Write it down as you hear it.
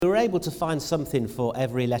We were able to find something for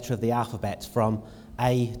every letter of the alphabet from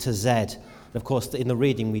A to Z. And of course, in the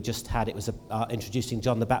reading we just had, it was introducing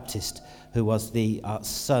John the Baptist, who was the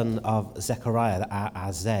son of Zechariah,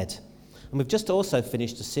 Z. And we've just also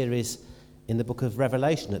finished a series in the book of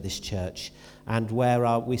Revelation at this church, and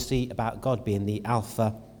where we see about God being the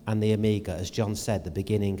Alpha and the Omega, as John said, the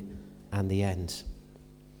beginning and the end.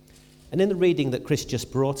 And in the reading that Chris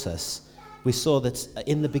just brought us, we saw that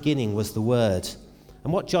in the beginning was the Word.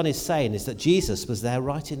 And what John is saying is that Jesus was there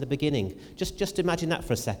right in the beginning. Just imagine that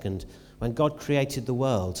for a second. When God created the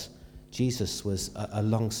world, Jesus was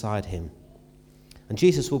alongside him. And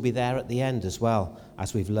Jesus will be there at the end as well,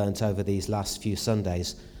 as we've learnt over these last few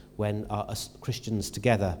Sundays, when us Christians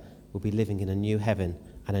together will be living in a new heaven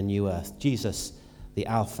and a new earth. Jesus, the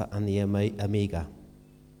Alpha and the Omega.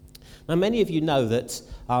 Now, many of you know that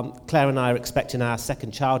Claire and I are expecting our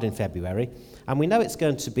second child in February, and we know it's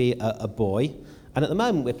going to be a boy. And at the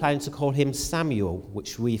moment, we're planning to call him Samuel,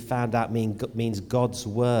 which we found out means God's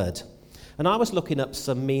Word. And I was looking up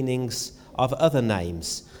some meanings of other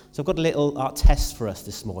names. So I've got a little test for us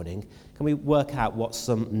this morning. Can we work out what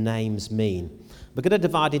some names mean? We're going to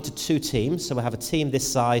divide into two teams. So we'll have a team this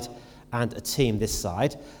side and a team this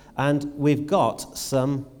side. And we've got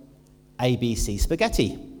some ABC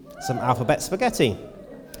spaghetti, some alphabet spaghetti.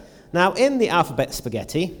 Now, in the alphabet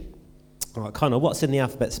spaghetti, Connor, what's in the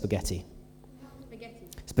alphabet spaghetti?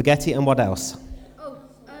 Spaghetti and what else?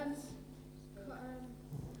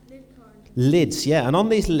 Lids, yeah. And on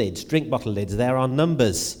these lids, drink bottle lids, there are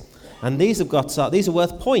numbers. And these are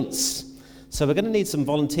worth points. So we're going to need some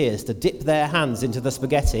volunteers to dip their hands into the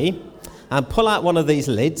spaghetti and pull out one of these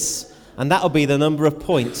lids. And that'll be the number of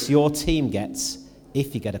points your team gets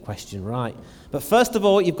if you get a question right. But first of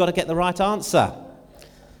all, you've got to get the right answer.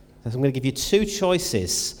 So I'm going to give you two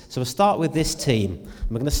choices. So we'll start with this team.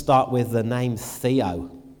 And we're going to start with the name Theo.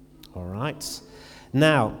 All right.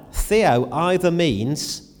 Now, Theo either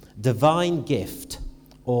means divine gift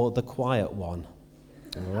or the quiet one.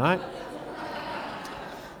 All right.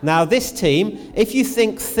 Now, this team, if you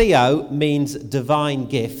think Theo means divine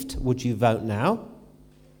gift, would you vote now?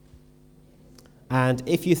 And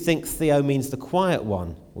if you think Theo means the quiet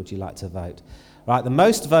one, would you like to vote? Right, the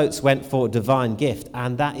most votes went for divine gift,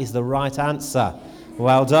 and that is the right answer.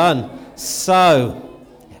 Well done. So,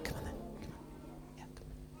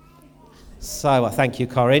 thank you,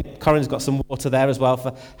 Corinne. Corinne's got some water there as well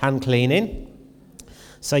for hand cleaning.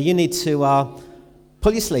 So you need to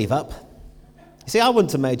pull your sleeve up. You see, I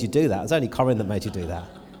wouldn't have made you do that. It was only Corinne that made you do that.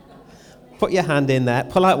 Put your hand in there,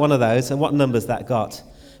 pull out one of those, and what number's that got?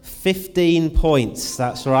 15 points,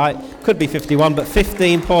 that's right. Could be 51, but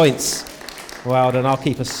 15 points. Well done, I'll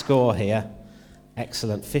keep a score here.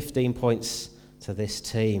 Excellent, 15 points to this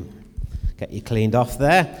team. Get you cleaned off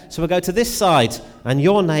there. So we'll go to this side, and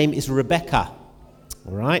your name is Rebecca.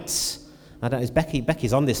 All right. I don't know, is Becky?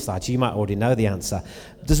 Becky's on this side, so you might already know the answer.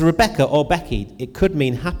 Does Rebecca or Becky, it could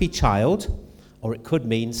mean happy child, or it could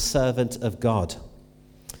mean servant of God.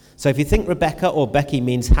 So if you think Rebecca or Becky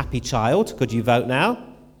means happy child, could you vote now?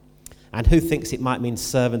 And who thinks it might mean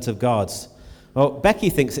servant of God? Well, Becky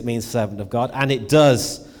thinks it means servant of God, and it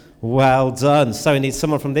does. Well done. So we need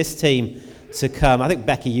someone from this team to come. I think,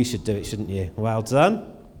 Becky, you should do it, shouldn't you? Well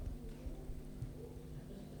done.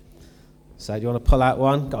 So do you want to pull out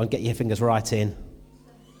one? Go on, get your fingers right in.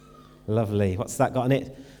 Lovely. What's that got on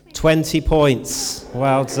it? 20 points.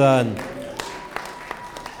 Well done.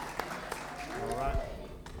 All right.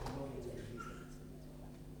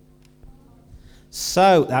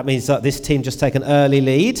 So that means that this team just take an early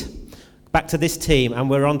lead. Back to this team, and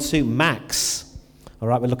we're on to Max. All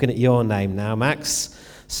right, we're looking at your name now, Max.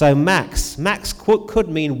 So Max could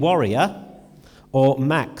mean warrior, or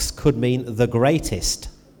Max could mean the greatest.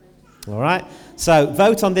 All right, so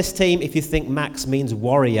vote on this team if you think Max means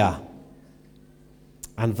warrior,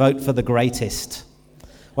 and vote for the greatest.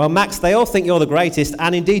 Well, Max, they all think you're the greatest,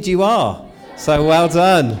 and indeed you are. So well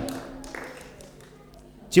done. Do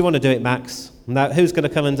you want to do it, Max? No, who's going to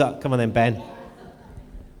come on then, Ben?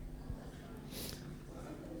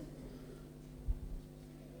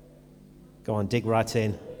 Go on, dig right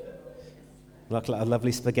in. Look like a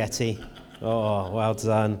lovely spaghetti. Oh, well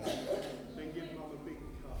done.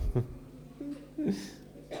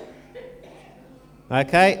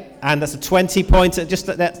 Okay, and that's a 20 points. Just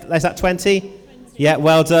is that 20? Yeah,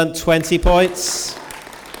 well done. 20 points.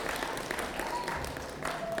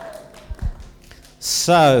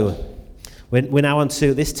 So we're now on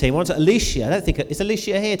to this team. On to Alicia. I don't think is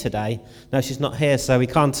Alicia here today. No, she's not here, so we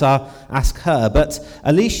can't ask her. But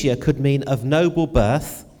Alicia could mean of noble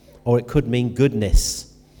birth, or it could mean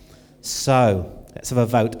goodness. So let's have a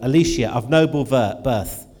vote. Alicia, of noble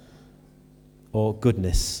birth. or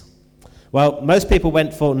goodness? Well, most people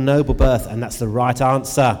went for noble birth, and that's the right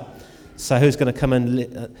answer. So who's going to come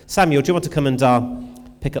and... Samuel, do you want to come and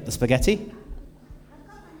pick up the spaghetti?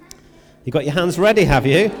 You got your hands ready, have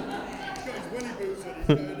you?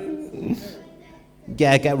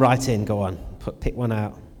 Yeah, get right in. Go on. Pick one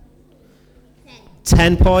out.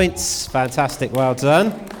 10 points. Fantastic. Well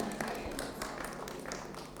done.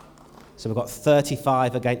 So we've got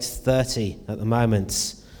 35 against 30 at the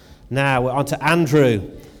moment. Now we're on to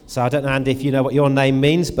Andrew. So I don't know, Andy, if you know what your name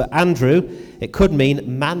means, but Andrew, it could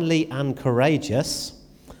mean manly and courageous,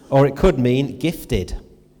 or it could mean gifted.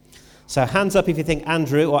 So hands up if you think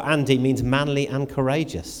Andrew or Andy means manly and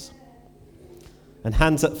courageous. And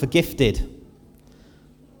hands up for gifted.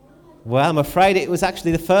 Well, I'm afraid it was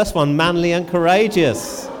actually the first one, manly and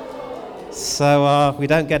courageous. So we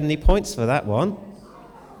don't get any points for that one.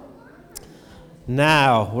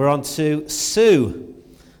 Now, we're on to Sue.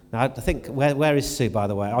 Now, I think, where is Sue, by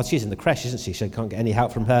the way? Oh, she's in the creche, isn't she? So you can't get any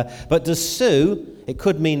help from her. But does Sue, it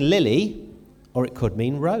could mean Lily, or it could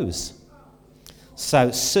mean Rose.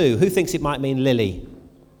 So, Sue, who thinks it might mean Lily?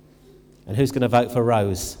 And who's going to vote for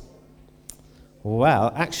Rose?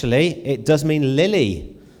 Well, actually, it does mean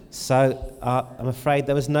Lily. So I'm afraid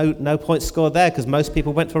there was no point scored there because most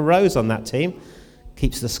people went for Rose on that team.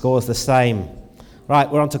 Keeps the scores the same. Right,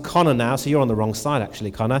 we're on to Connor now. So you're on the wrong side,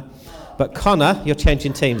 actually, Connor. But Connor, you're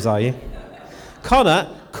changing teams, are you?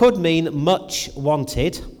 Connor could mean much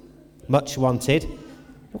wanted. Much wanted.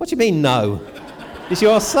 What do you mean, no? He's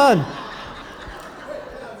your son.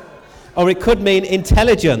 Or it could mean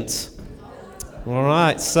intelligent. All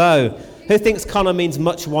right, so who thinks Connor means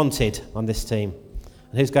much wanted on this team?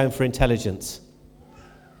 And who's going for intelligence?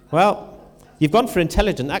 Well, you've gone for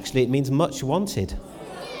intelligent. Actually, it means much wanted.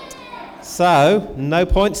 So, no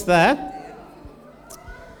points there.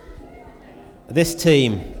 This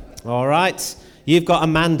team. All right. You've got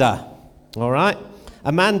Amanda. All right.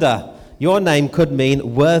 Amanda, your name could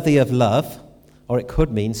mean worthy of love, or it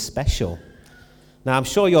could mean special. Now, I'm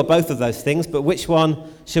sure you're both of those things, but which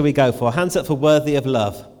one should we go for? Hands up for worthy of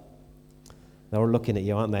love. They're all looking at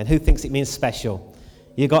you, aren't they? And who thinks it means special?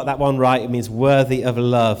 You got that one right. It means worthy of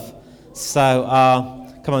love. So,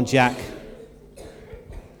 come on, Jack.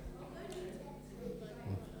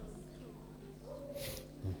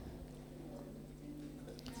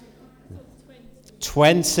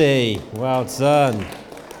 $20. Well done.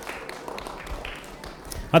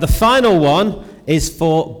 Now, the final one is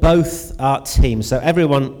for both our teams. So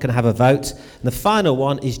everyone can have a vote. And the final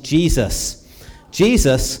one is Jesus.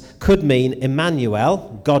 Jesus could mean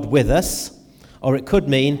Emmanuel, God with us. Or it could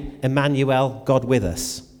mean Emmanuel, God with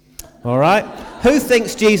us. All right? Who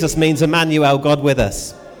thinks Jesus means Emmanuel, God with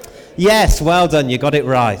us? Yes, well done. You got it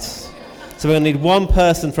right. So we're going to need one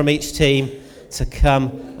person from each team to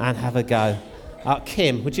come and have a go.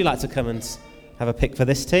 Kim, would you like to come and have a pick for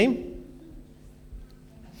this team?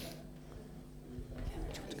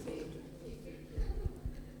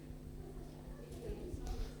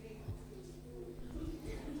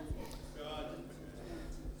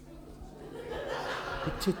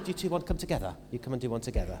 You two want to come together? You come and do one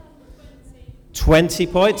together. 20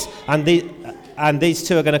 points. And these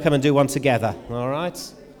two are going to come and do one together. All right?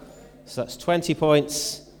 So that's 20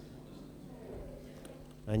 points.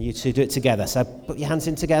 And you two do it together. So put your hands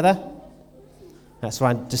in together. That's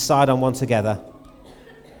right. Decide on one together.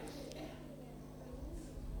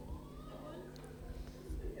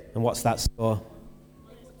 And what's that score?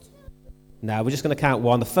 No, we're just going to count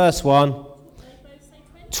one. The first one.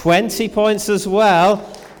 20 points as well,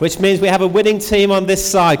 which means we have a winning team on this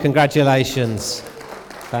side. Congratulations.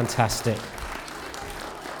 Fantastic.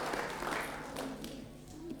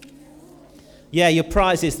 Yeah, your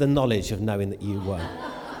prize is the knowledge of knowing that you won.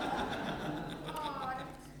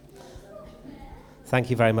 Thank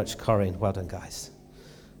you very much, Corinne. Well done, guys.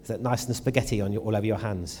 Is that nice and spaghetti on all over your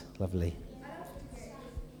hands? Lovely.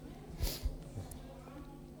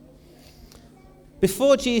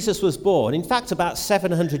 Before Jesus was born, in fact, about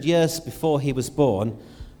 700 years before he was born,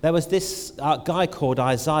 there was this guy called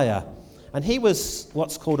Isaiah. And he was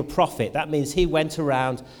what's called a prophet. That means he went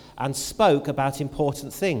around and spoke about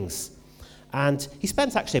important things. And he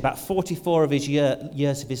spent actually about 44 of his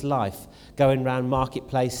years of his life going around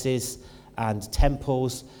marketplaces and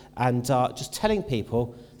temples and just telling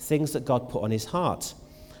people things that God put on his heart.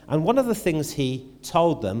 And one of the things he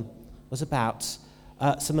told them was about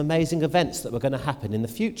some amazing events that were going to happen in the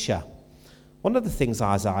future. One of the things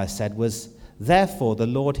Isaiah said was, "Therefore the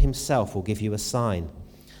Lord himself will give you a sign.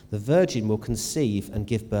 The virgin will conceive and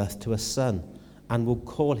give birth to a son, and will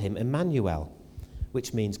call him Emmanuel,"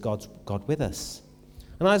 which means God with us.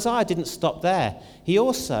 And Isaiah didn't stop there. He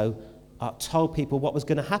also told people what was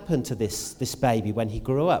going to happen to this baby when he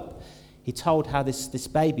grew up. He told how this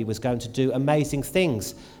baby was going to do amazing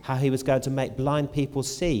things, how he was going to make blind people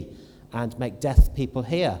see and make deaf people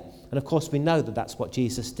hear. And of course we know that that's what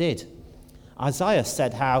Jesus did. Isaiah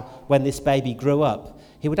said how when this baby grew up,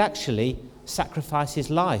 he would actually sacrifice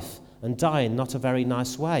his life and die in not a very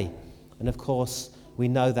nice way. And of course we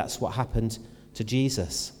know that's what happened to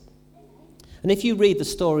Jesus. And if you read the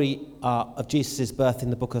story of Jesus' birth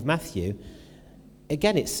in the book of Matthew,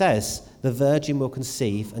 again it says, the virgin will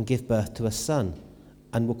conceive and give birth to a son,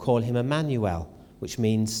 and will call him Emmanuel, which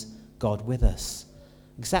means God with us.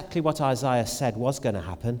 Exactly what Isaiah said was going to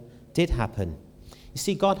happen, did happen. You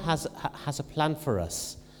see, God has a plan for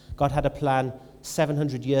us. God had a plan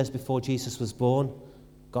 700 years before Jesus was born.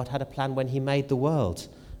 God had a plan when he made the world,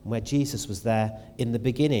 and where Jesus was there in the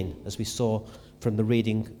beginning, as we saw from the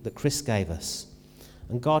reading that Chris gave us.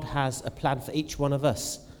 And God has a plan for each one of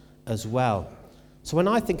us as well. So when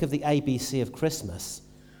I think of the ABC of Christmas,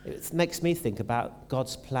 it makes me think about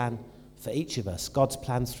God's plan for each of us. God's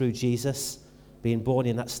plan through Jesus, being born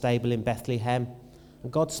in that stable in Bethlehem.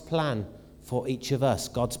 And God's plan for each of us.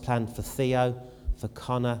 God's plan for Theo, for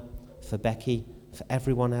Connor, for Becky, for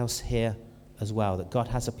everyone else here as well. That God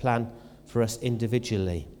has a plan for us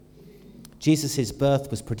individually. Jesus'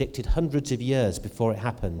 birth was predicted hundreds of years before it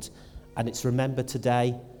happened. And it's remembered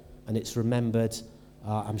today, and it's remembered,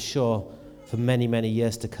 I'm sure, for many, many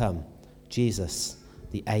years to come. Jesus,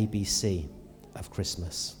 the ABC of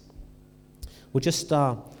Christmas. We'll just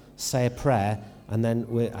say a prayer, and then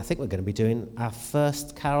I think we're going to be doing our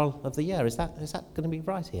first carol of the year. Is that going to be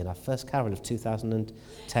right, Ian? Our first carol of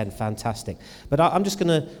 2010. Fantastic. But I'm just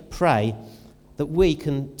going to pray that we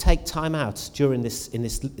can take time out during this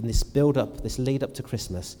build-up, this lead-up to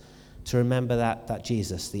Christmas, to remember that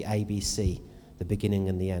Jesus, the ABC, the beginning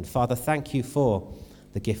and the end. Father, thank you for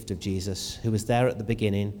the gift of Jesus, who was there at the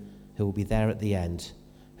beginning, who will be there at the end,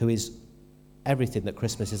 who is everything that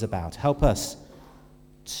Christmas is about. Help us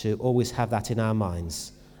to always have that in our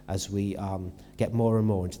minds as we get more and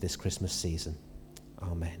more into this Christmas season.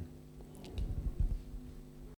 Amen.